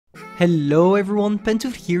Hello everyone,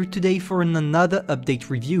 Pantoufleee here today for another update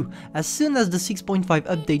review. As soon as the 6.5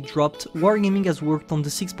 update dropped, Wargaming has worked on the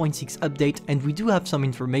 6.6 update and we do have some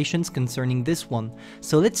information concerning this one.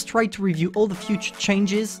 So let's try to review all the future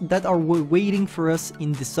changes that are waiting for us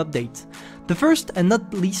in this update. The first and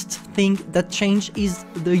not least thing that changed is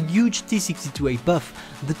the huge T62A buff.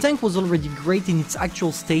 The tank was already great in its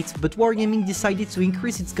actual state, but Wargaming decided to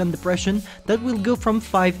increase its gun depression that will go from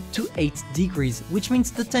 5 to 8 degrees, which means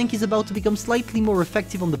the tank is about to become slightly more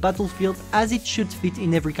effective on the battlefield as it should fit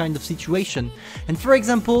in every kind of situation. And for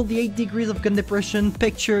example, the 8 degrees of gun depression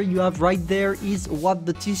picture you have right there is what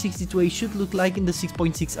the T62A should look like in the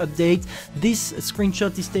 6.6 update. This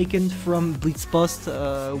screenshot is taken from Blitzpost,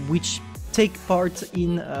 which take part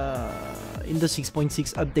in the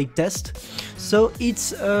 6.6 update test, so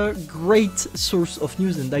it's a great source of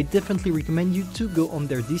news and I definitely recommend you to go on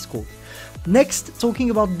their Discord. Next,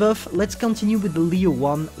 talking about buff, let's continue with the Leo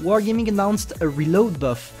one. Wargaming announced a reload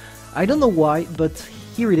buff. I don't know why, but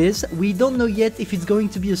here it is. We don't know yet if it's going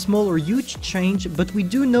to be a small or huge change, but we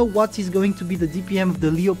do know what is going to be the DPM of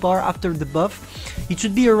the Leopard after the buff. It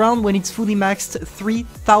should be around, when it's fully maxed,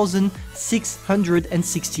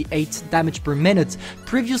 3,668 damage per minute.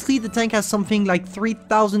 Previously the tank has something like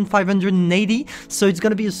 3,580, so it's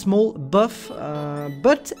gonna be a small buff,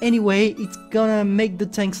 but anyway, it's gonna make the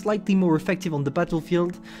tank slightly more effective on the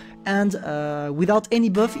battlefield. And without any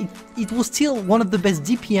buff, it was still one of the best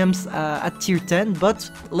DPMs at tier 10, but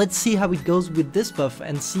let's see how it goes with this buff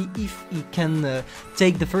and see if it can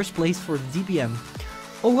take the first place for the DPM.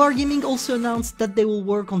 Wargaming also announced that they will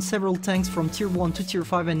work on several tanks from tier 1 to tier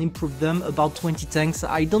 5 and improve them, about 20 tanks.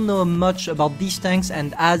 I don't know much about these tanks,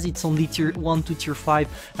 and as it's only tier 1 to tier 5,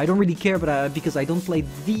 I don't really care, but because I don't play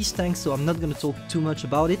these tanks, so I'm not gonna talk too much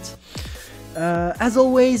about it. As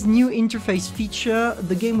always, new interface feature.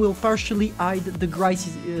 The game will partially hide the grass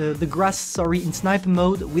in sniper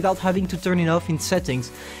mode without having to turn it off in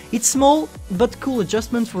settings. It's small but cool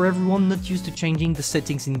adjustment for everyone not used to changing the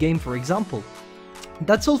settings in game, for example.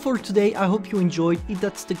 That's all for today. I hope you enjoyed. If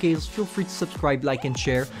that's the case, feel free to subscribe, like and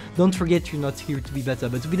share. Don't forget you're not here to be better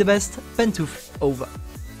but to be the best. Pantoufleee over.